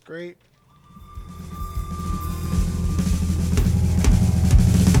Great.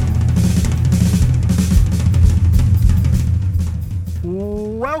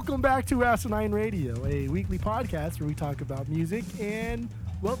 Welcome back to Asinine Radio, a weekly podcast where we talk about music, and,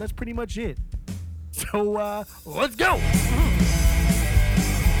 well, that's pretty much it. So, let's go!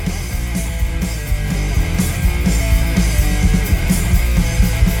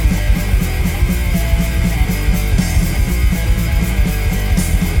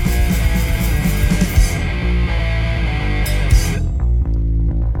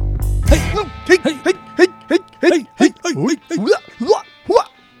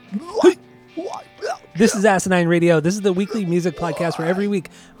 This is Asinine Radio. This is the weekly music podcast where every week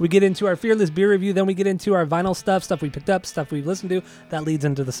we get into our Fearless beer review, then we get into our vinyl stuff we picked up, stuff we've listened to, that leads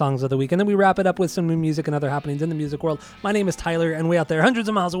into the songs of the week, and then we wrap it up with some new music and other happenings in the music world. My name is Tyler, and way out there, hundreds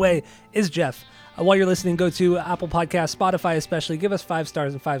of miles away, is Jeff. While you're listening, go to Apple Podcasts, Spotify especially. Give us 5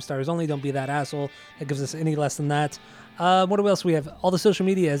 stars and 5 stars only. Don't be that asshole that gives us any less than that. What else we have? All the social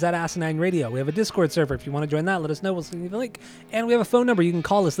media is at Asinine Radio. We have a Discord server. If you want to join that, let us know. We'll send you the link. And we have a phone number. You can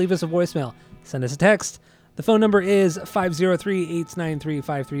call us, leave us a voicemail, send us a text. The phone number is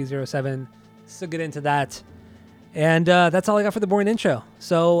 503-893-5307. So get into that. And that's all I got for the boring intro.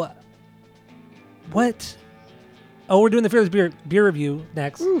 So, what? Oh, we're doing the Fearless beer review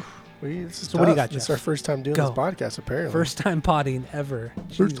next. Ooh, so what do you got, Jeff? It's our first time doing this podcast, apparently. First time potting ever.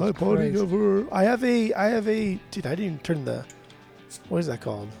 First time potting ever. I have a, dude, I didn't even turn the, what is that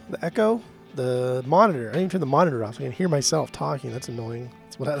called? The Echo? The monitor. I didn't even turn the monitor off. So I can hear myself talking. That's annoying.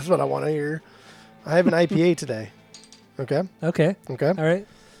 That's what I want to hear. I have an IPA today. Okay? Okay. All right.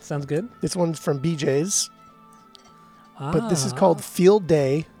 Sounds good. This one's from BJ's. But this is called Field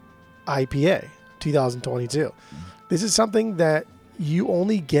Day IPA 2022. This is something that you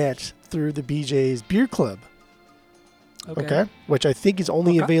only get through the BJ's Beer Club. Okay? Which I think is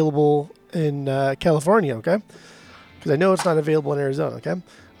only available in California, okay? Because I know it's not available in Arizona, okay?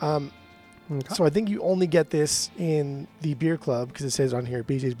 So I think you only get this in the Beer Club because it says on here,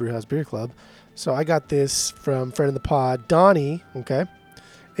 BJ's Brewhouse Beer Club. So I got this from friend of the pod, Donnie, okay?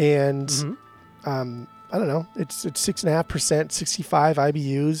 And I don't know, it's 6.5%, 65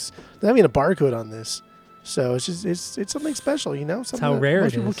 IBUs. They have a barcode on this. So it's just it's something special, you know? Something how rare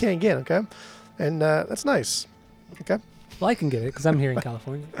most it people is. can't get, okay? And that's nice, okay? Well, I can get it because I'm here in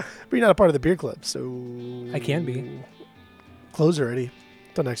California. But you're not a part of the Beer Club, so... I can be. Closed already.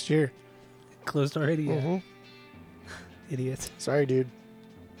 Till next year. Closed already? Yeah. Idiot. Sorry, dude.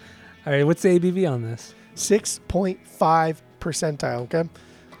 All right, what's the ABV on this? 6.5 percentile, okay?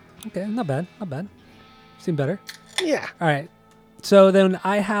 Okay, not bad. Seen better. Yeah. All right. So then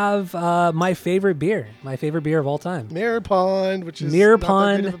I have my favorite beer of all time. Mirror Pond, which is Mirror not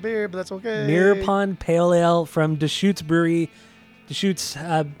Pond, that good of a beer, but that's okay. Mirror Pond Pale Ale from Deschutes Brewery. Deschutes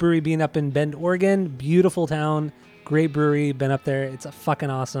Brewery being up in Bend, Oregon. Beautiful town. Great brewery. Been up there. It's a fucking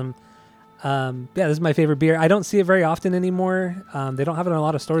awesome. This is my favorite beer. I don't see it very often anymore. They don't have it in a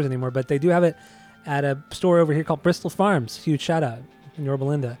lot of stores anymore, but they do have it at a store over here called Bristol Farms. Huge shout out in Yorba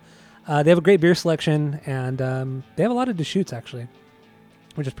Linda. They have a great beer selection, and they have a lot of Deschutes actually,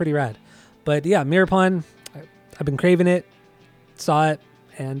 which is pretty rad. But yeah, Mirror Pond, I've been craving it, saw it,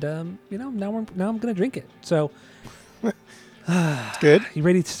 and now I'm gonna drink it. So it's good. You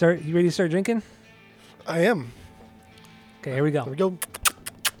ready to start drinking? I am. Okay, here we go. Here we go.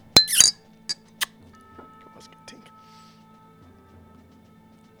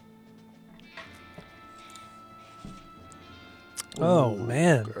 Oh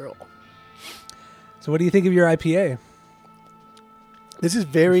man. Girl. So what do you think of your IPA? This is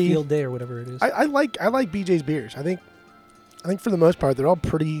very Field Day or whatever it is. I like BJ's beers. I think for the most part they're all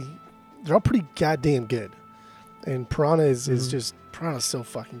pretty goddamn good. And Piranha is just Piranha's so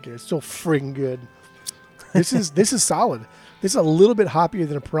fucking good. It's so friggin' good. This is solid. This is a little bit hoppier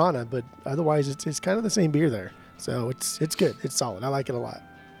than a Piranha, but otherwise it's kind of the same beer there. So it's good. It's solid. I like it a lot.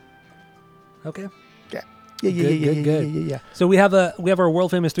 Okay. Yeah. So we have our world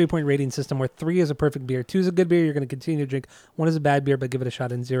famous 3-point rating system where 3 is a perfect beer, 2 is a good beer you're going to continue to drink, 1 is a bad beer but give it a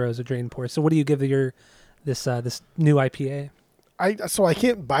shot, and 0 is a drain pour. So what do you give this new IPA? I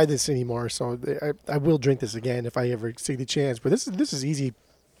can't buy this anymore. So I will drink this again if I ever see the chance. But this is easy.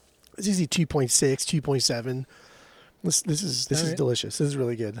 It's easy 2.6, 2.7. This is delicious. This is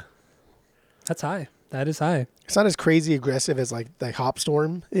really good. That's high. That is high. It's not as crazy aggressive as like Hop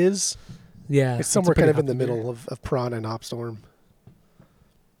Storm is. Yeah, it's somewhere kind of in the middle of Piranha and Hop Storm.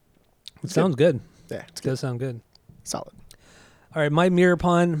 It sounds good. Yeah, it does sound good. Solid. All right, my Mirror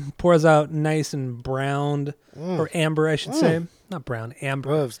Pond pours out nice and browned, or amber, I should say. Not brown,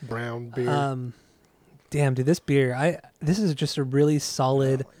 amber. Loves brown beer. Damn, dude, this beer, this is just a really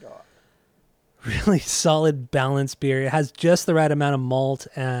solid. Oh really solid balanced beer. It has just the right amount of malt,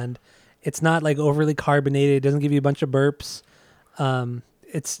 and it's not like overly carbonated. It doesn't give you a bunch of burps.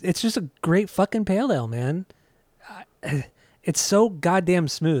 It's just a great fucking pale ale, man. It's so goddamn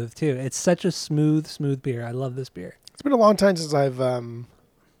smooth too. It's such a smooth beer. I love this beer. It's been a long time since I've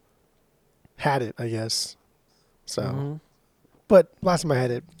had it, I guess. So, but last time I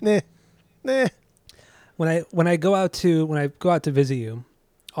had it, nah. When I go out to visit you,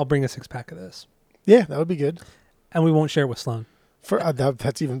 I'll bring a 6-pack of this. Yeah, that would be good. And we won't share it with Sloan.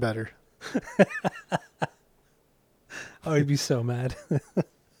 That's even better. Oh, he'd be so mad.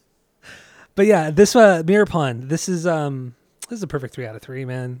 But yeah, this Mirror Pond. This is a perfect 3 out of 3,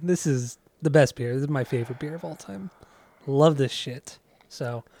 man. This is the best beer. This is my favorite beer of all time. Love this shit.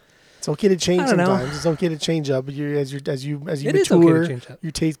 So it's okay to change sometimes. Know. It's okay to change up. As you it mature, okay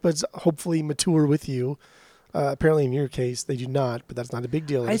your taste buds hopefully mature with you. Apparently, in your case, they do not, but that's not a big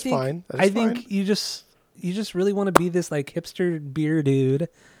deal. That's fine. I think you just really want to be this like hipster beer dude.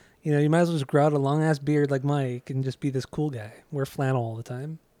 You know, you might as well just grow out a long ass beard like Mike and just be this cool guy. Wear flannel all the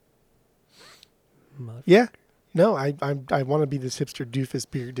time. Yeah. No, I want to be this hipster doofus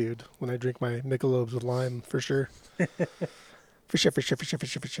beer dude when I drink my Michelob's with lime, for sure. For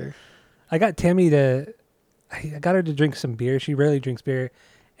sure. I got Tammy I got her to drink some beer. She rarely drinks beer.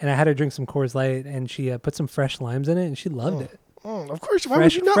 And I had her drink some Coors Light, and she put some fresh limes in it, and she loved it. Oh, of course. Why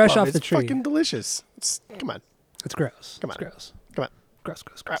would you not fresh love off it? the It's tree. fucking delicious. Come on. It's gross. Come on. It's gross. Come on. Gross.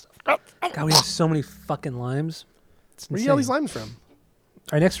 God, we have so many fucking limes. It's Where do insane. you get all these limes from?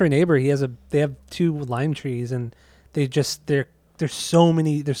 Our next door neighbor, they have 2 lime trees, and there's so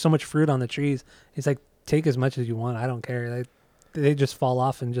much fruit on the trees. He's like, take as much as you want. I don't care. They just fall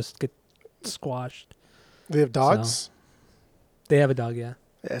off and just get squashed. They have dogs? So, they have a dog, yeah.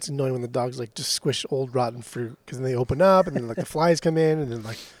 Yeah, it's annoying when the dogs like just squish old rotten fruit because then they open up and then like the flies come in and then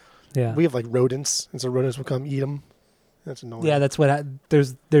like we have like rodents and so rodents will come eat them. That's annoying. Yeah, that's what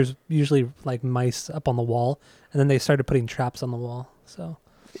there's usually like mice up on the wall, and then they started putting traps on the wall. So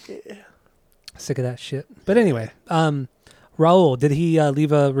sick of that shit. But anyway, Raul, did he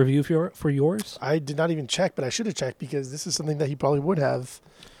leave a review for yours? I did not even check, but I should have checked because this is something that he probably would have.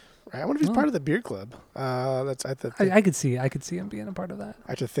 I wonder if he's part of the beer club. I could see him being a part of that.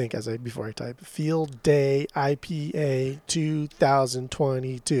 I have to think before I type. Field Day IPA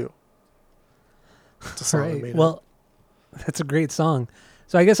 2022. It's a song I made up. That's a great song.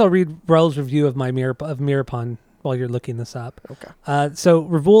 So I guess I'll read Raul's review of Mirror Pond while you're looking this up. Okay. So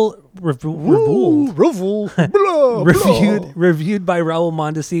reviewed by Raul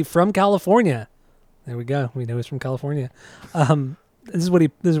Mondesi from California. There we go. We know he's from California. This is what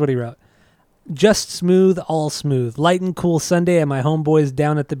he wrote. Just smooth, all smooth. Light and cool Sunday at my homeboys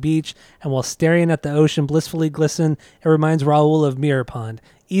down at the beach, and while staring at the ocean blissfully glisten, it reminds Raul of Mirror Pond.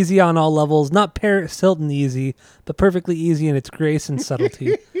 Easy on all levels, not Paris Hilton easy, but perfectly easy in its grace and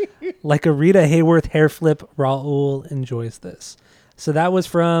subtlety. Like a Rita Hayworth hair flip, Raul enjoys this. So that was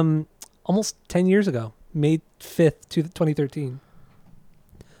from almost 10 years ago, May 5th, 2013.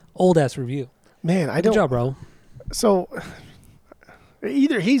 Old ass review. Man, Good job, Raul. So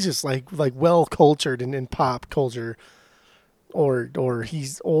either he's just like well cultured in pop culture, or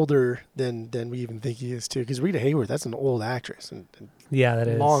he's older than we even think he is too. Because Rita Hayworth, that's an old actress, and yeah, that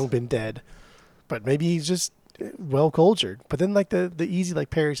is long been dead. But maybe he's just well cultured. But then like the easy like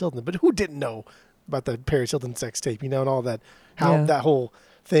Paris Hilton. But who didn't know about the Paris Hilton sex tape? And all that that whole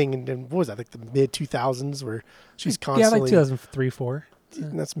thing. And what was that, like the mid 2000s where she's constantly like 2003, 4. Yeah.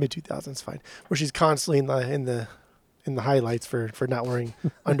 That's mid 2000s, fine. Where she's constantly in the highlights for not wearing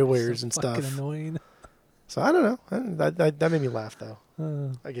underwears so and stuff. Fucking annoying. So I don't know. That made me laugh though.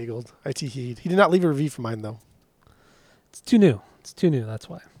 I giggled. I teeheed. He did not leave a review for mine though. It's too new. That's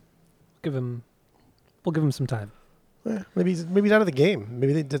why. We'll give him some time. Maybe he's out of the game.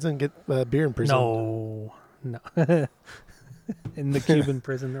 Maybe he doesn't get beer in prison. No. In the Cuban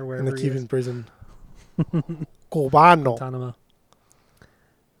prison or wherever. In the Cuban prison. Cubano. Guantanamo.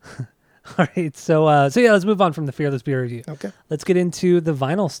 All right, so let's move on from the Fearless Beer Review. Okay. Let's get into the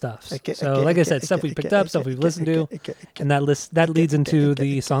vinyl stuff. So, like I said, stuff we picked up, stuff we've listened to, and that leads into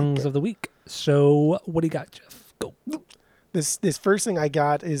the songs of the week. So, what do you got, Jeff? Go. This first thing I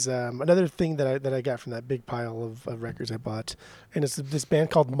got is another thing that I got from that big pile of records I bought, and it's this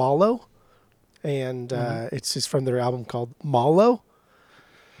band called Malo, and it's just from their album called Malo.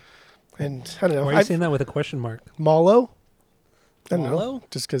 And I don't know. Why are you saying that with a question mark? Malo? I don't Malo? know.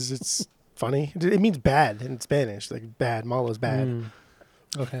 Just because it's funny. It means bad in Spanish. Like bad. Malo's bad.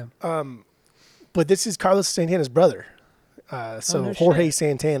 Okay. But this is Carlos Santana's brother. No Jorge shit.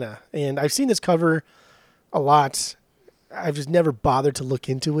 Santana. And I've seen this cover a lot. I've just never bothered to look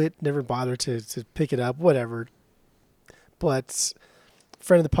into it, never bothered to pick it up, whatever. But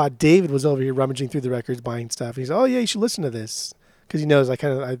friend of the pod, David, was over here rummaging through the records, buying stuff. He's, oh yeah, you should listen to this. Because he knows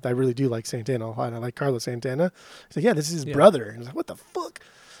I really do like Santana a lot. And I like Carlos Santana. He's like, yeah, this is his brother. And I was like, what the fuck?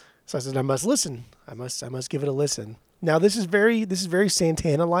 So I said, I must listen. I must give it a listen. Now this is very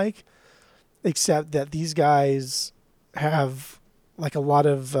Santana-like, except that these guys have like a lot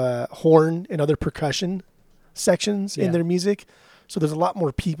of horn and other percussion sections in their music. So there's a lot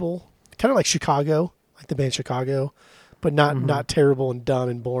more people, kind of like Chicago, like the band Chicago, but not terrible and dumb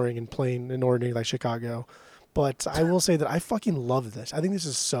and boring and plain and ordinary like Chicago. But I will say that I fucking love this. I think this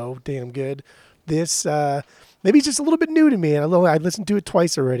is so damn good. This maybe it's just a little bit new to me. I listened to it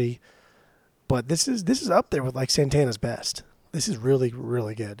twice already, but this is up there with like Santana's best. This is really,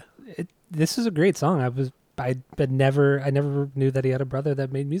 really good. This is a great song. I never knew that he had a brother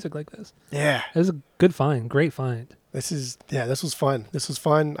that made music like this. Yeah, it was a good find, great find. This was fun. This was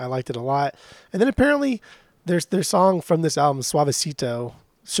fun. I liked it a lot. And then apparently, there's their song from this album, Suavecito.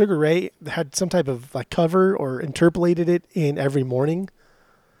 Sugar Ray had some type of like cover or interpolated it in Every Morning.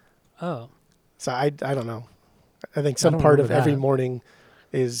 Oh, so I don't know. I think some part of Every Morning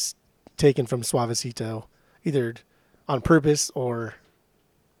is taken from Suavecito, either on purpose or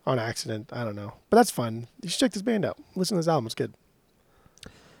on accident. I don't know, but that's fun. You should check this band out. Listen to this album; it's good.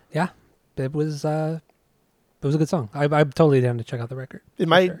 Yeah, it was a good song. I'm totally down to check out the record.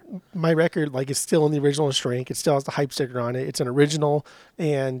 My record like is still in the original strength. It still has the hype sticker on it. It's an original,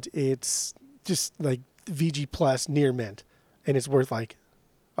 and it's just like VG Plus near mint, and it's worth like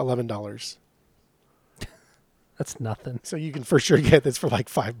 $11. That's nothing. So you can for sure get this for like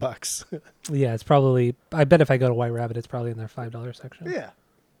 $5. Yeah, it's probably. I bet if I go to White Rabbit, it's probably in their $5 section. Yeah.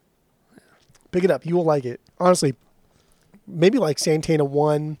 Pick it up. You will like it. Honestly, maybe like Santana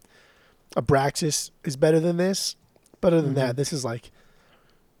 1, Abraxas is better than this. But other than that, this is like,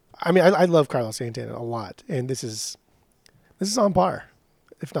 I mean, I love Carlos Santana a lot. And this is on par,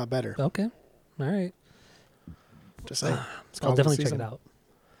 if not better. Okay. All right. Just saying. I'll definitely check it out.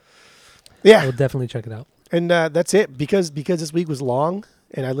 Yeah. I will definitely check it out. And that's it. Because this week was long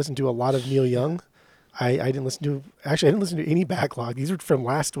and I listened to a lot of Neil Young, I didn't listen to any backlog. These are from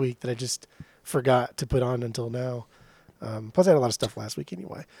last week that I just forgot to put on until now. Plus, I had a lot of stuff last week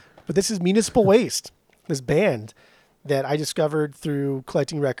anyway. But this is Municipal Waste, this band that I discovered through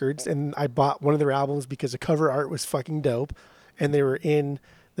collecting records. And I bought one of their albums because the cover art was fucking dope. And they were in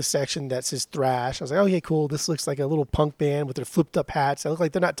the section that says thrash. I was like, oh, yeah, cool. This looks like a little punk band with their flipped up hats. They look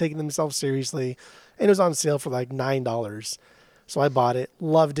like they're not taking themselves seriously. And it was on sale for like $9. So I bought it,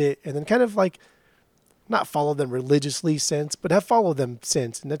 loved it, and then kind of like not followed them religiously since, but have followed them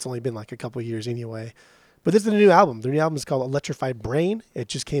since. And that's only been like a couple of years anyway. But this is a new album. Their new album is called Electrified Brain. It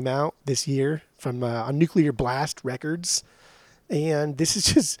just came out this year from on Nuclear Blast Records. And this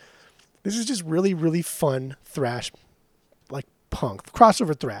is just really, really fun thrash, like punk,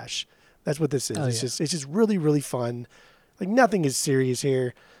 crossover thrash. That's what this is. Oh, it's just really, really fun. Like nothing is serious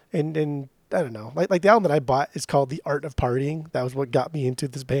here. And I don't know. Like the album that I bought is called The Art of Partying. That was what got me into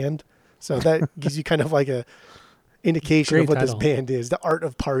this band. So that gives you kind of like a indication Great of what title. this band is. The Art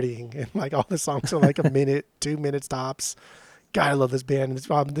of Partying. And like all the songs are like a minute, 2 minutes tops. God, I love this band. This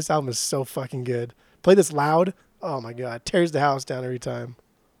album is so fucking good. Play this loud. Oh my God. Tears the house down every time.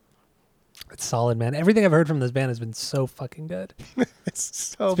 It's solid, man. Everything I've heard from this band has been so fucking good.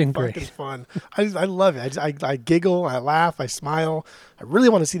 It's so been fucking great. fun. I love it. I giggle, I laugh, I smile. I really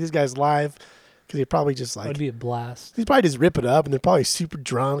want to see these guys live because they probably just That like would be a blast. these probably just rip it up and they're probably super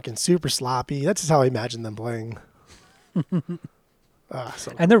drunk and super sloppy. That's just how I imagine them playing.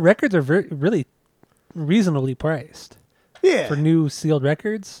 And their records are really reasonably priced Yeah. for new sealed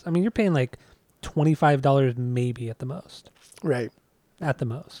records. I mean, you're paying like $25 maybe at the most. Right. At the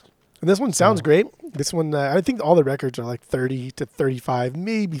most. And this one sounds great. This one, I think all the records are like 30 to 35,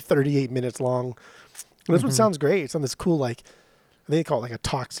 maybe 38 minutes long. And this one sounds great. It's on this cool, like, I think they call it like a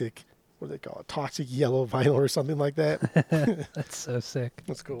toxic, what do they call it? Toxic yellow vinyl or something like that. That's so sick.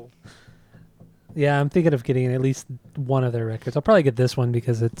 That's cool. Yeah, I'm thinking of getting at least one of their records. I'll probably get this one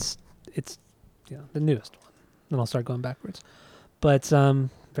because it's the newest one. Then I'll start going backwards. But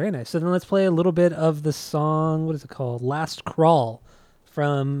very nice. So then let's play a little bit of the song. What is it called? Last Crawl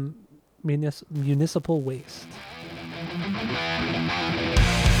from Municipal Waste.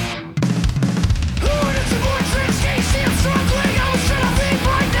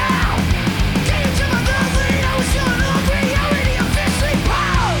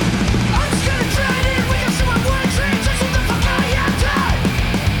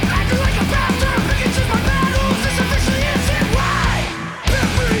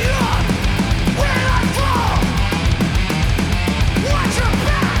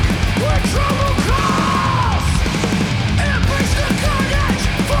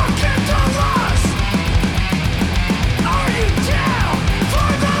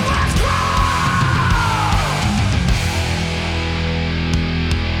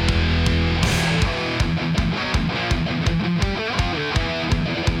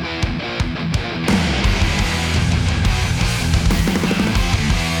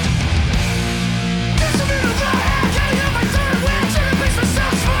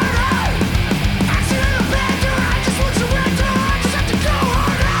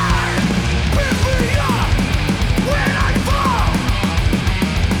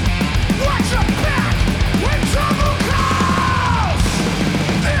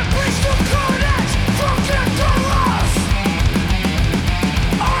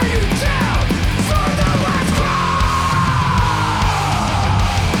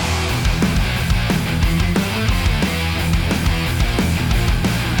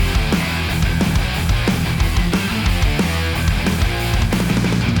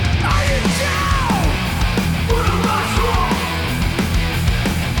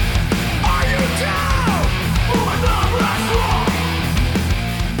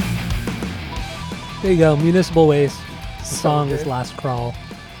 There you go. Municipal Waste. The So song is good. Last Crawl.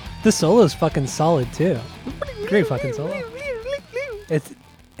 The solo is fucking solid too. Great fucking solo.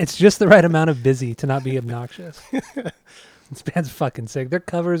 It's just the right amount of busy to not be obnoxious. This band's fucking sick. Their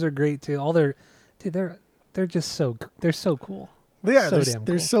covers are great too. They're just so cool. Yeah, So they're damn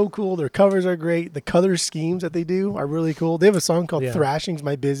cool. so cool. Their covers are great. The color schemes that they do are really cool. They have a song called Yeah. "Thrashing's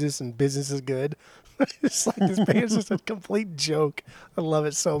My Business" and "Business is Good." It's like this band's just a complete joke. I love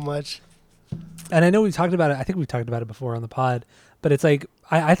it so much. And I know we've talked about it. I think we've talked about it before on the pod. But it's like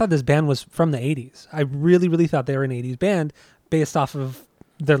I thought this band was from the '80s. I really, really thought they were an '80s band based off of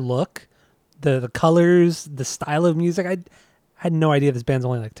their look, the colors, the style of music. I had no idea this band's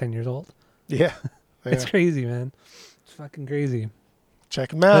only like 10 years old. Yeah, It's yeah. crazy, man. It's fucking crazy. Check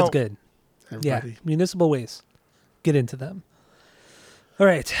them out. That's good. Everybody. Yeah, Municipal Waste. Get into them. All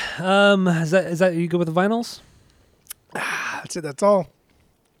right. Is that you good with the vinyls? That's it. That's all.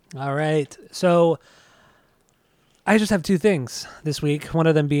 All right. So I just have two things this week. One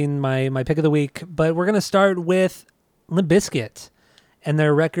of them being my pick of the week, but we're gonna start with Limp Bizkit and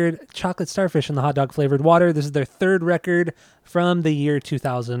their record Chocolate Starfish in the Hot Dog Flavored Water. This is their third record from the year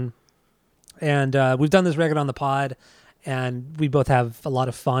 2000. And we've done this record on the pod, and we both have a lot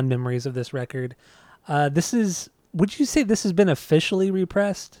of fond memories of this record. Would you say this has been officially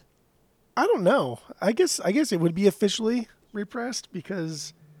repressed? I don't know. I guess it would be officially repressed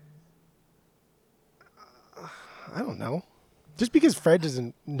because I don't know. Just because Fred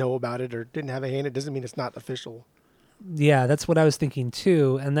doesn't know about it or didn't have a hand, it doesn't mean it's not official. Yeah, that's what I was thinking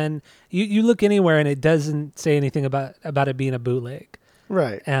too. And then you look anywhere and it doesn't say anything about it being a bootleg.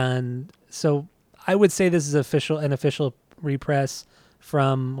 Right. And so I would say this is an official repress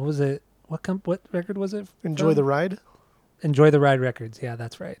from, what was it? What record was it? Enjoy from? the Ride. Enjoy the Ride Records. Yeah,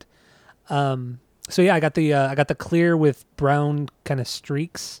 that's right. So yeah, I got the clear with brown kind of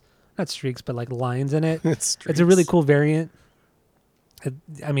streaks, not streaks, but like lines in it. It's a really cool variant.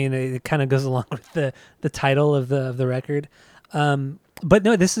 It kind of goes along with the title of the record. But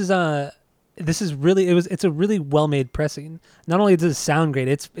no, it's a really well made pressing. Not only does it sound great,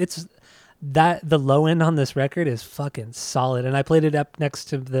 it's that the low end on this record is fucking solid. And I played it up next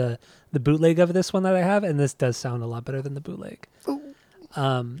to the bootleg of this one that I have, and this does sound a lot better than the bootleg.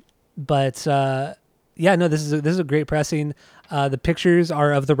 This is a great pressing. The pictures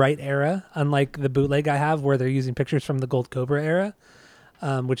are of the right era, unlike the bootleg I have where they're using pictures from the Gold Cobra era,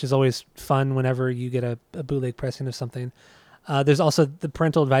 which is always fun whenever you get a bootleg pressing of something. There's also the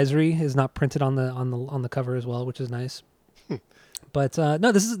parental advisory is not printed on the cover as well, which is nice. But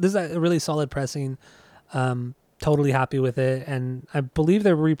no, this is a really solid pressing. Totally happy with it, and I believe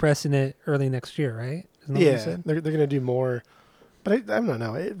they're repressing it early next year, right? Isn't that what you Yeah, said? they're gonna do more, but I don't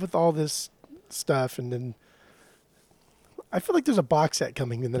know with all this stuff, and then I feel like there's a box set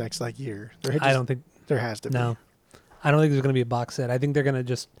coming in the next year. I don't think there has to be. no. I don't think there's going to be a box set. I think they're going to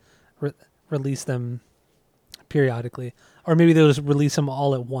just release them periodically, or maybe they'll just release them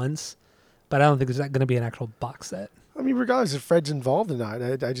all at once. But I don't think there's going to be an actual box set. I mean, regardless if Fred's involved or not,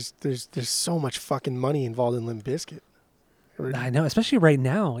 I just there's so much fucking money involved in Limp Bizkit. I know, especially right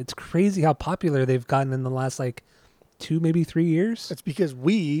now. It's crazy how popular they've gotten in the last 2, maybe 3 years. It's because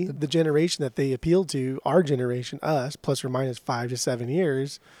we, the generation that they appeal to, our generation, us, plus or minus 5 to 7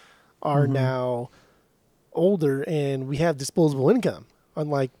 years, are now older and we have disposable income.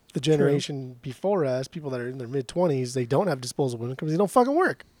 Unlike the generation before us, people that are in their mid-20s, they don't have disposable income because they don't fucking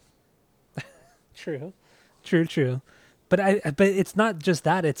work. True. But it's not just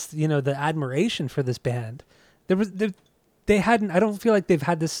that. It's the admiration for this band. They hadn't. I don't feel like they've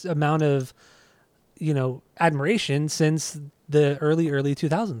had this amount of admiration since the early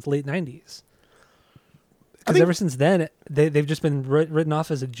 2000s, late 90s. Because ever since then, they've just been written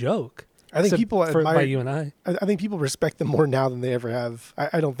off as a joke. I think people admire by you and I. I think people respect them more now than they ever have.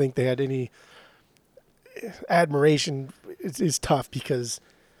 I don't think they had any admiration. It's tough because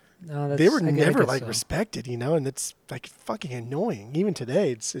they were never respected, and it's fucking annoying. Even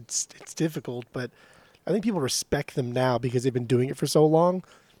today, it's difficult, but I think people respect them now because they've been doing it for so long,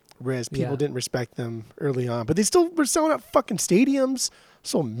 whereas people didn't respect them early on. But they still were selling out fucking stadiums,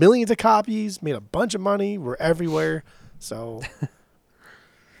 sold millions of copies, made a bunch of money, were everywhere. So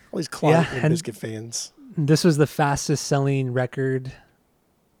all these Limp Bizkit fans. This was the fastest selling record.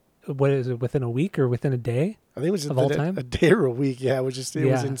 What is it? Within a week or within a day? I think it was of all time? a day or a week. Yeah, it was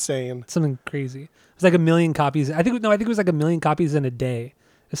insane. Something crazy. It was like 1 million copies. I think it was like 1 million copies in a day.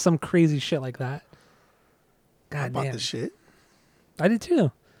 It's some crazy shit like that. God I bought damn. this shit. I did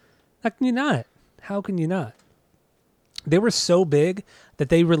too. How can you not? They were so big that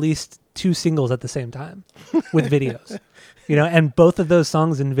they released 2 singles at the same time with videos. And both of those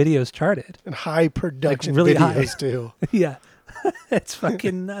songs and videos charted. And high production really videos high. too. Yeah. It's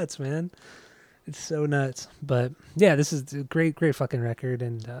fucking nuts, man. It's so nuts. But yeah, this is a great, great fucking record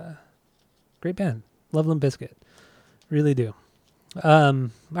and great band. Love Limp Bizkit. Really do. All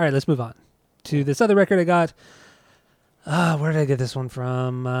right, let's move on to this other record I got. Where did I get this one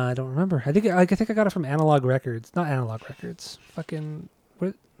from? I don't remember. I think I got it from Analog Records. Not Analog Records. Fucking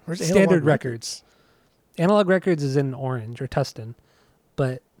Where's Standard Analog Records. Analog Records is in Orange or Tustin.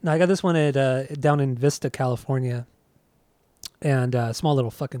 But no, I got this one at down in Vista, California. And small little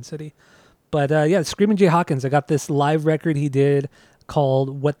fucking city. But yeah, Screamin' Jay Hawkins. I got this live record he did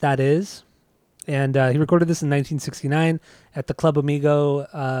called What That Is. And he recorded this in 1969 at the Club Amigo,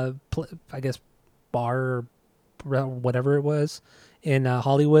 I guess, bar or whatever it was in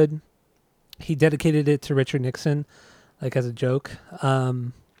Hollywood. He dedicated it to Richard Nixon, like as a joke.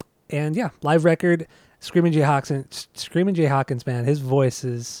 And yeah, live record. Screamin' Jay Hawkins, man, his voice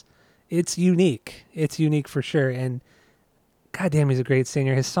it's unique. It's unique for sure. And goddamn, he's a great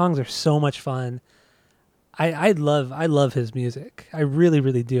singer. His songs are so much fun. I love his music. I really,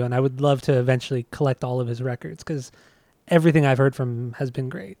 really do. And I would love to eventually collect all of his records because everything I've heard from him has been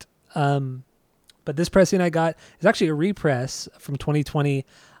great. But this pressing I got is actually a repress from 2020,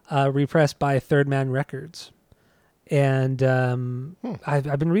 repressed by Third Man Records. And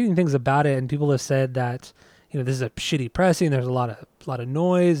I've been reading things about it, and people have said that this is a shitty pressing. There's a lot of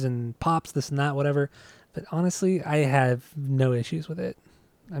noise and pops, this and that, whatever. But honestly, I have no issues with it.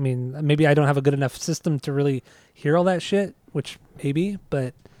 I mean, maybe I don't have a good enough system to really hear all that shit, which maybe,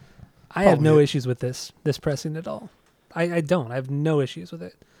 but I have no issues with this pressing at all. I don't. I have no issues with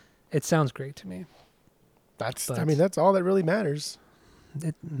it. It sounds great to me. That's all that really matters.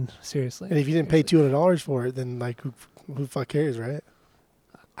 Seriously. And if you didn't pay $200 for it, then like who fuck cares, right?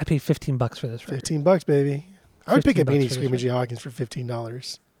 I paid $15 for this record. $15, baby. I would pick up any $15 Screamin' Jay Hawkins for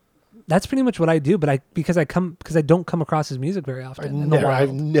 $15. That's pretty much what I do, but because I don't come across his music very often.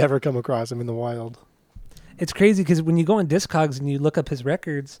 I've never come across him in the wild. It's crazy because when you go on Discogs and you look up his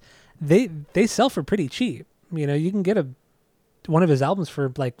records, they sell for pretty cheap. You can get one of his albums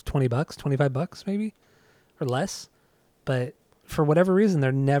for like $20, $25 maybe, or less. But for whatever reason,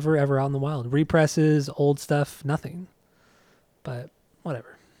 they're never ever out in the wild. Represses, old stuff, nothing. But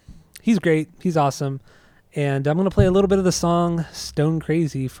whatever. He's great. He's awesome. And I'm going to play a little bit of the song Stone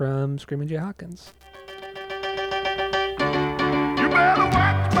Crazy from Screamin' Jay Hawkins. You better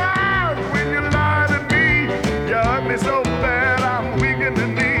watch my eyes when you lie to me. You hurt me so bad I'm weak in the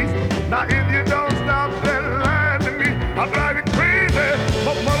knees. Now if you don't stop that lying to me, I'll drive you crazy.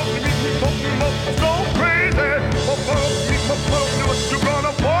 So crazy. You're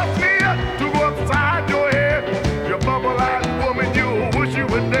gonna force me to go upside your head. You bubble-eyed woman, you wish you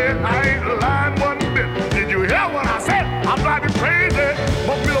were dead. I ain't lying one bit. Did you hear what I said? I'm driving crazy.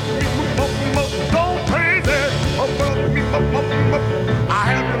 Go crazy. I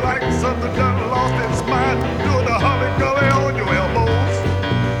have you like something done lost its mind. Doing the holly-gully on your elbows.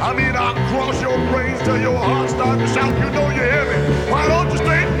 I mean, I'll cross your brains till your heart starts to shout. You know you're heavy. Why don't you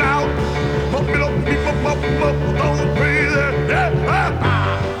straighten out? Go crazy. Yeah.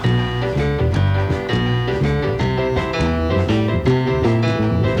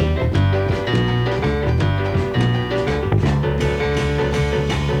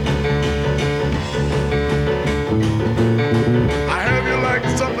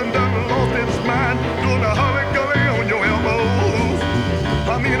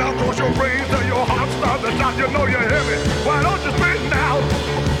 You know you're heavy. Why don't you straighten out?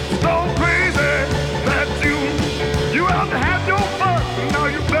 So crazy that you have to have your fun. Now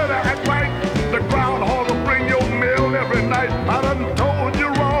you better act right. The groundhog will bring your mail every night. I done told you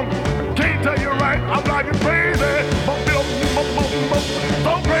wrong. Can't tell you right. I'm driving crazy.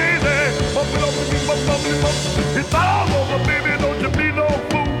 So crazy. It's all over, baby. Don't you be no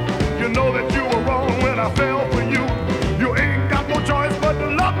fool. You know that you were wrong when I fell for you. You ain't got no choice but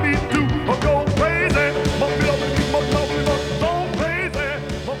to love me too. Or go crazy.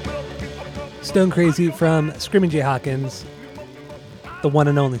 Stone Crazy from Screamin' Jay Hawkins, the one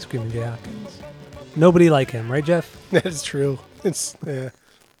and only Screamin' Jay Hawkins. Nobody like him, right, Jeff? That's true. It's good.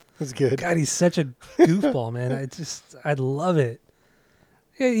 God, he's such a goofball, man. I love it.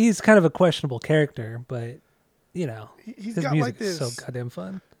 Yeah, he's kind of a questionable character, but he's his got music like this, is so goddamn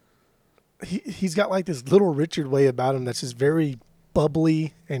fun. He's got like this Little Richard way about him that's just very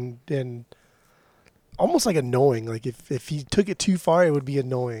bubbly and almost like annoying. Like if he took it too far, it would be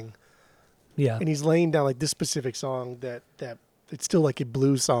annoying. Yeah. And he's laying down like this specific song that it's still like a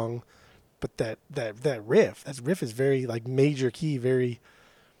blues song, but that riff is very like major key, very,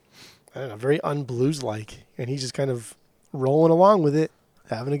 I don't know, very unblues like, and he just kind of rolling along with it,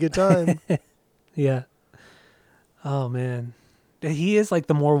 having a good time. Yeah. Oh man, he is like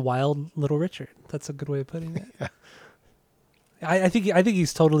the more wild Little Richard. That's a good way of putting it. Yeah. I think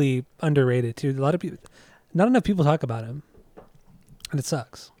he's totally underrated too. A lot of people, not enough people talk about him, and it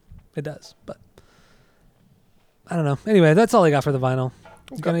sucks. It does, but I don't know. Anyway, that's all I got for the vinyl.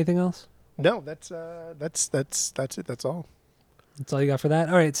 You got anything else? No, that's it. That's all. That's all you got for that.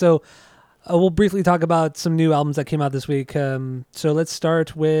 All right, so we'll briefly talk about some new albums that came out this week. So let's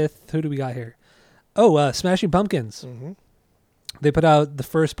start with, who do we got here? Oh, Smashing Pumpkins. Mm-hmm. They put out the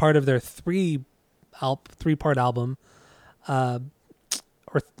first part of their three-part album.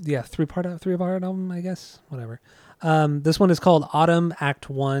 Three-part album, I guess. Whatever. This one is called Autumn Act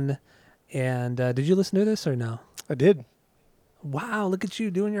 1. And did you listen to this or no? I did. Wow, look at you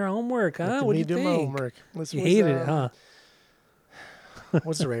doing your homework, huh? What What do you do think? my homework. You hated it, huh?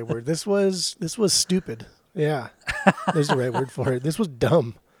 What's the right word? This was stupid. Yeah, there's the right word for it. This was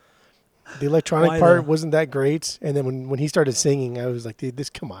dumb. The electronic Why, part though? wasn't that great, and then when he started singing, I was like,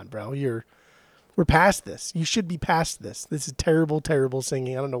 "Dude, come on, bro. We're past this. You should be past this. This is terrible, terrible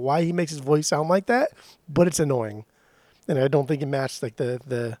singing. I don't know why he makes his voice sound like that, but it's annoying, and I don't think it matched like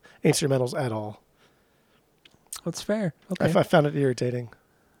the instrumentals at all. That's fair. Okay. I found it irritating.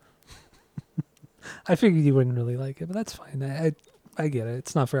 I figured you wouldn't really like it, but that's fine. I get it.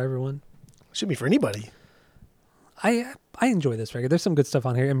 It's not for everyone. Shouldn't be for anybody. I enjoy this record. There's some good stuff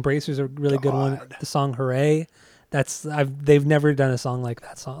on here. Embracer's a really good one. God. The song Hooray. They've never done a song like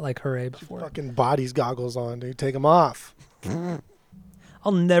that song, like Hooray, before. Fucking bodies goggles on, dude. Take them off.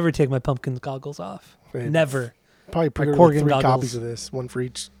 I'll never take my Pumpkins goggles off. Wait. Never. Probably put My like Corgan 3 goggles. copies of this, one for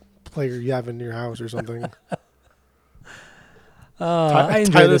each player you have in your house or something. I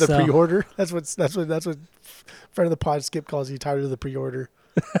enjoy Tyler this the though. pre-order. That's what friend of the pod Skip calls you. Tyler the pre-order.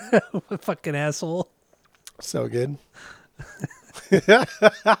 Fucking asshole. So good.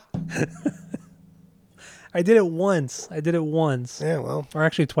 I did it once. Yeah, well, Or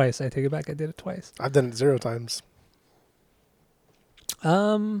actually twice. I take it back. I did it twice. I've done it 0 times.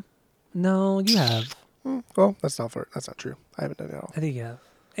 No, you have. Well, that's not true. I haven't done it at all. I think you have.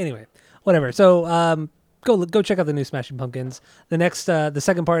 Anyway, whatever. So go check out the new Smashing Pumpkins. The next, the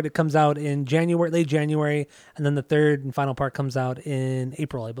second part, it comes out in late January, and then the third and final part comes out in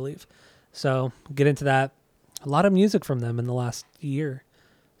April, I believe. So get into that. A lot of music from them in the last year,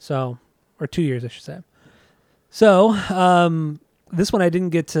 or 2 years, I should say. So this one I didn't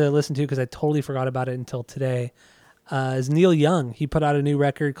get to listen to because I totally forgot about it until today. Is Neil Young. He put out a new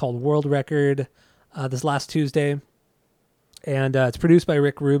record called World Record this last Tuesday, and it's produced by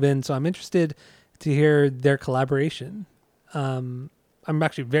Rick Rubin. So I'm interested to hear their collaboration. I'm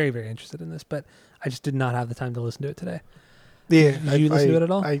actually very, very interested in this, but I just did not have the time to listen to it today. Yeah, Did you listen to it at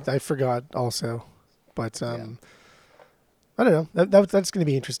all? I forgot also, but I don't know. That's going to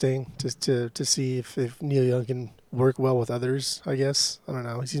be interesting just to see if Neil Young can work well with others. I guess I don't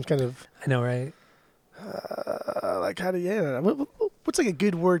know. He seems kind of I know, right? like how do you? What's like a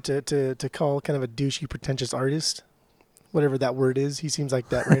good word to call kind of a douchey, pretentious artist? Whatever that word is, he seems like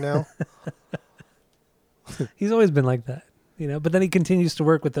that right now. He's always been like that, but then he continues to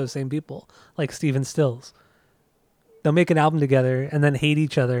work with those same people, like Steven Stills. They'll make an album together and then hate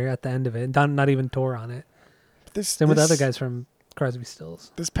each other at the end of it, and not even tour on it. Same with other guys from Crosby,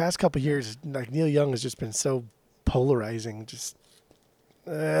 Stills. This past couple of years, like Neil Young has just been so polarizing. Just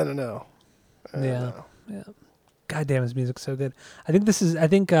I don't know. Yeah. God damn, his music's so good. I think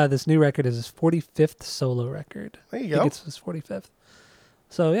this new record is his 45th solo record. There you I go. think it's his 45th.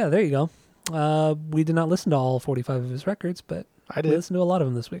 So yeah, there you go. We did not listen to all 45 of his records, but I we did. listened to a lot of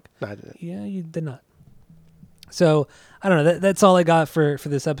them this week. No, I didn't. Yeah, you did not. So I don't know. That's all I got for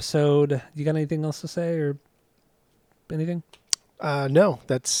this episode. You got anything else to say or anything? No,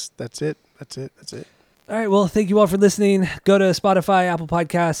 that's it. That's it. All right. Well, thank you all for listening. Go to Spotify, Apple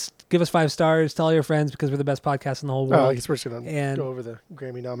Podcasts. Give us 5 stars. Tell all your friends because we're the best podcast in the whole world. Oh, I guess we're just gonna And- go over the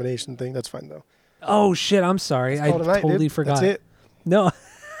Grammy nomination thing. That's fine though. Oh shit! I'm sorry. Let's I call it a night, totally dude. forgot. That's it. No,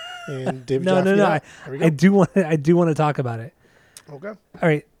 And David no. There we go. I do want to talk about it. Okay. All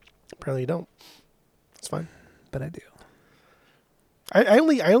right, Apparently you don't. It's fine. but I do. I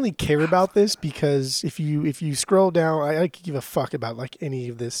only care about this because if you scroll down, I could give a fuck about like any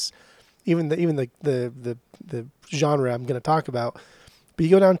of this, even the genre I'm going to talk about. But you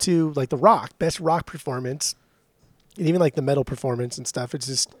go down to like the rock, best rock performance, and even like the metal performance and stuff. It's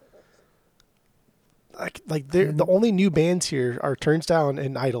just like the only new bands here are Turnstile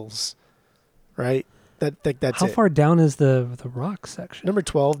and Idols, right? That's How it. far down is the rock section? Number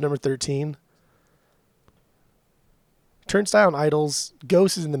 12, number 13. Turnstile and Idols,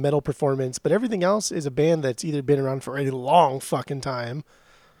 Ghost is in the metal performance, but everything else is a band that's either been around for a long fucking time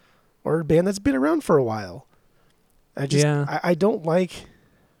or a band that's been around for a while. I don't like,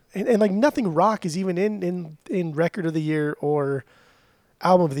 and like nothing rock is even in record of the year or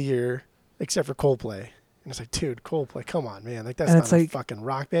album of the year except for Coldplay. And it's like, dude, Coldplay, come on, man. Like, that's not a fucking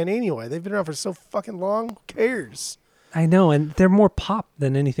rock band anyway. They've been around for so fucking long. Who cares? I know, and they're more pop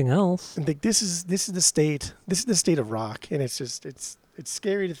than anything else. And like, this is the state. This is the state of rock, and it's just it's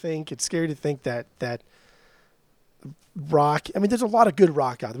scary to think. It's scary to think that rock. I mean, there's a lot of good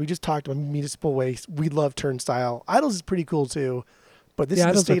rock out there. We just talked about Municipal Waste. We love Turnstile. Idols is pretty cool too, but this is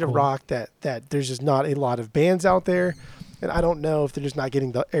the state of rock that there's just not a lot of bands out there, and I don't know if they're just not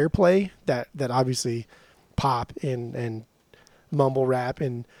getting the airplay that obviously pop and mumble rap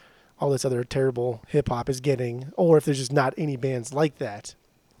and all this other terrible hip hop is getting, or if there's just not any bands like that.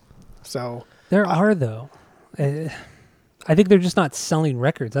 So there are though. I think they're just not selling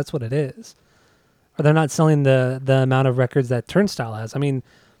records. That's what it is. Or they're not selling the amount of records that Turnstile has. I mean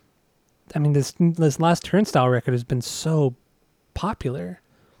this last Turnstile record has been so popular,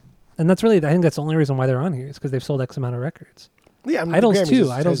 and that's really, I think that's the only reason why they're on here is because they've sold X amount of records. Yeah, I mean, Idols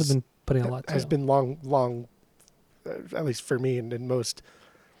too. Idols have been putting a lot too. Has been long, at least for me and most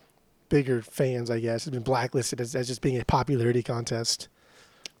bigger fans, I guess, has been blacklisted as just being a popularity contest.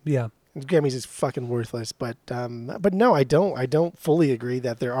 Yeah. And Grammys is fucking worthless, but no, I don't fully agree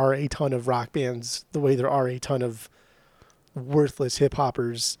that there are a ton of rock bands the way there are a ton of worthless hip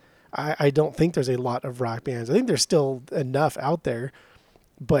hoppers. I don't think there's a lot of rock bands. I think there's still enough out there,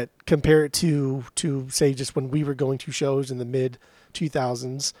 but compare it to say just when we were going to shows in the mid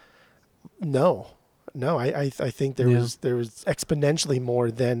 2000s, no, I think there was exponentially more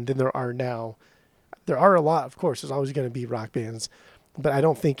than there are now. There are a lot, of course. There's always going to be rock bands, but I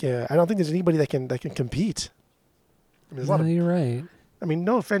don't think there's anybody that can compete. I mean, there's you're right. I mean,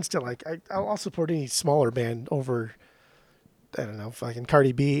 no offense to I'll support any smaller band over, I don't know, fucking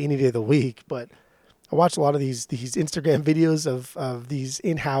Cardi B any day of the week, but I watch a lot of these Instagram videos of these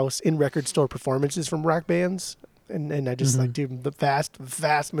in-house, in-record store performances from rock bands, and I just like, dude, the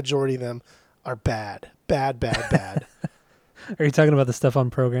vast majority of them are bad. Are you talking about the stuff on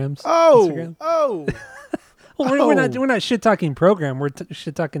programs? Instagram? Well, we're not shit talking program. We're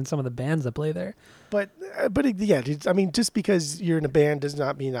shit talking some of the bands that play there. But yeah, I mean, just because you're in a band does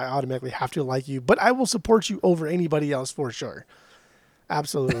not mean I automatically have to like you. But I will support you over anybody else for sure,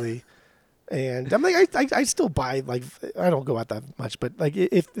 absolutely. And I'm like, I still buy, like, I don't go out that much, but like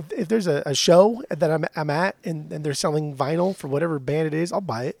if there's a show that I'm at and they're selling vinyl for whatever band it is, I'll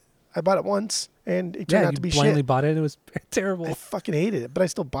buy it. I bought it once and it turned out to be shit. You blindly bought it. It was terrible. I fucking hated it, but I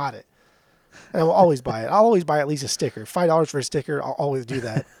still bought it. And I will always buy it. I'll always buy at least a sticker. $5 for a sticker. I'll always do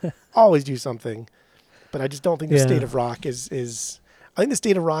that. Always do something. But I just don't think the state of rock is. I think the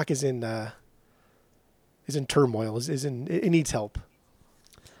state of rock is in turmoil. It needs help.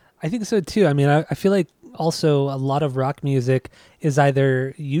 I think so too. I mean, I feel like also a lot of rock music is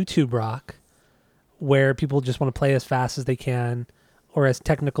either YouTube rock, where people just want to play as fast as they can, or as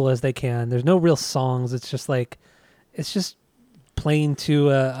technical as they can. There's no real songs. It's just playing to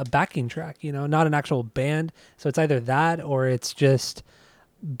a backing track, not an actual band. So it's either that or it's just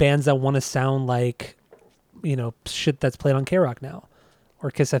bands that want to sound like, shit that's played on K-Rock now or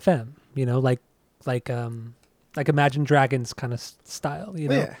Kiss FM, like Imagine Dragons kind of style,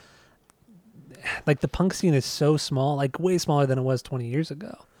 Yeah. Like the punk scene is so small, like way smaller than it was 20 years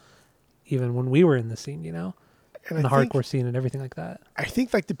ago, even when we were in the scene, and the hardcore scene and everything like that. I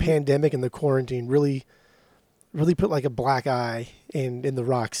think like the pandemic and the quarantine really put like a black eye in the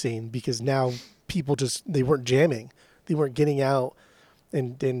rock scene, because now people they weren't jamming. They weren't getting out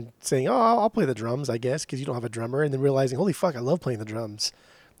and saying, oh, I'll play the drums, I guess, because you don't have a drummer. And then realizing, holy fuck, I love playing the drums.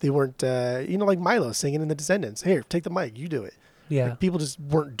 They weren't, like Milo singing in The Descendants. Here, take the mic, you do it. Yeah. Like, people just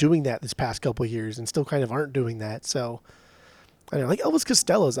weren't doing that this past couple of years and still kind of aren't doing that. So, I don't know, like Elvis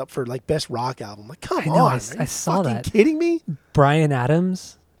Costello's up for like best rock album. Like, come on. I saw that. Kidding me? Bryan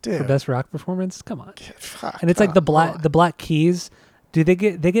Adams. Dude. For best rock performance, come on. Fuck, and it's like the Black Keys. Do they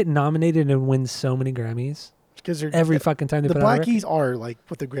get nominated and win so many Grammys? Because every fucking time they put out a record. The Black Keys are like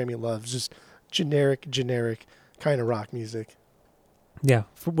what the Grammy loves, just generic kind of rock music. Yeah,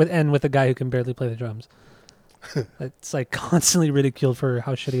 with a guy who can barely play the drums. It's like constantly ridiculed for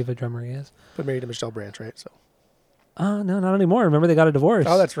how shitty of a drummer he is. But married to Michelle Branch, right? So. No, not anymore. Remember they got a divorce.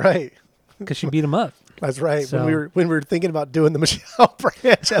 Oh, that's right. Because she beat him up. That's right. So. When we were thinking about doing the Michelle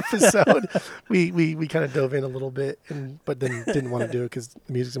Branch episode, we kind of dove in a little bit, but then didn't want to do it because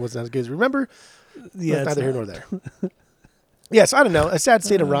the music wasn't as good as remember. Yeah, neither here nor there. Yeah, so I don't know. A sad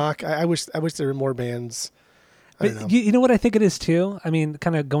state of rock. I wish there were more bands. I don't know. But you know what I think it is too? I mean,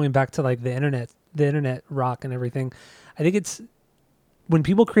 kind of going back to like the internet rock and everything. I think it's when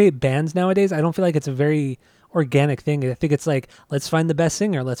people create bands nowadays, I don't feel like it's a very organic thing. I think it's like, let's find the best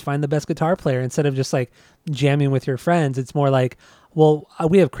singer, let's find the best guitar player, instead of just like jamming with your friends. It's more like, well,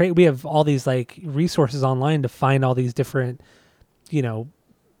 we have all these like resources online to find all these different,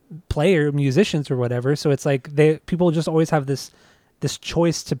 musicians or whatever. So it's like people just always have this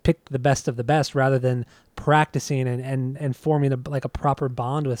choice to pick the best of the best rather than practicing and forming a proper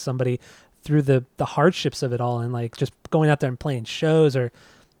bond with somebody through the hardships of it all, and like just going out there and playing shows or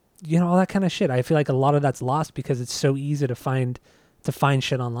all that kind of shit. I feel like a lot of that's lost because it's so easy to find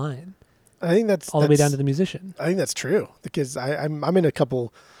shit online. I think that's all the way down to the musician. I think that's true, because I'm in a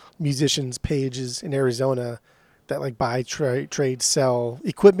couple musicians pages in Arizona that like buy, trade, sell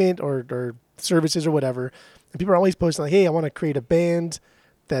equipment or services or whatever. And people are always posting like, hey, I want to create a band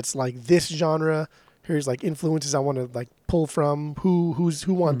that's like this genre. Here's like influences I want to like pull from. Who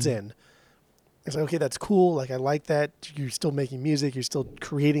wants in? It's like, okay, that's cool. Like, I like that. You're still making music. You're still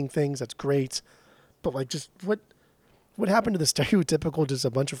creating things. That's great. But like, just what happened to the stereotypical, just a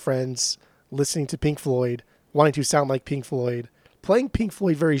bunch of friends listening to Pink Floyd, wanting to sound like Pink Floyd, playing Pink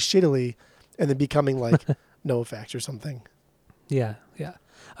Floyd very shittily, and then becoming like NoFX or something. Yeah.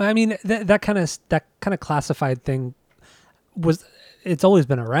 I mean, that kind of classified thing it's always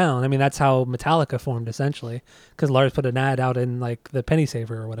been around. I mean, that's how Metallica formed essentially, because Lars put an ad out in like the Penny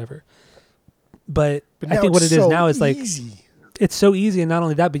Saver or whatever. But I think what it is now is like easy. It's so easy, and not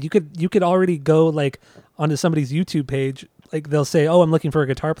only that, but you could already go like onto somebody's YouTube page. Like they'll say, "Oh, I'm looking for a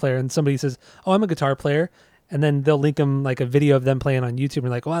guitar player," and somebody says, "Oh, I'm a guitar player," and then they'll link them like a video of them playing on YouTube,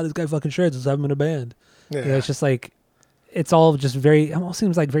 and like, "Wow, this guy fucking shreds. Let's have him in a band." Yeah. It's just like it's all just it almost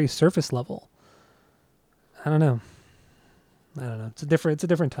seems like very surface level. I don't know. It's a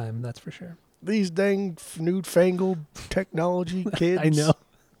different time, that's for sure. These dang newfangled technology kids. I know.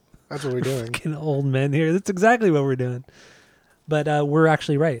 That's what we're doing. Fucking old men here. That's exactly what we're doing. But we're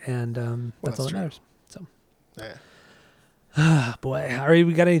actually right, and that's all that matters. So, yeah. Boy, Ari,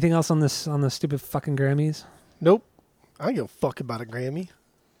 we got anything else on the stupid fucking Grammys? Nope. I don't give a fuck about a Grammy.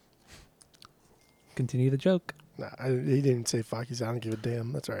 Continue the joke. Nah, he didn't say fuck. He said, I don't give a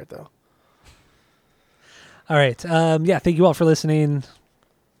damn. That's all right, though. All right. Thank you all for listening.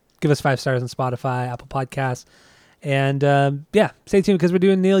 Give us 5 stars on Spotify, Apple Podcasts. And stay tuned because we're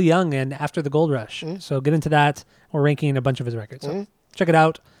doing Neil Young and After the Gold Rush. So get into that. We're ranking a bunch of his records. So check it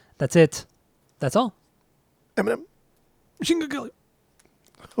out. That's it. That's all. Eminem. Machine Gun Kelly.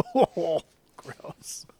 Oh, gross.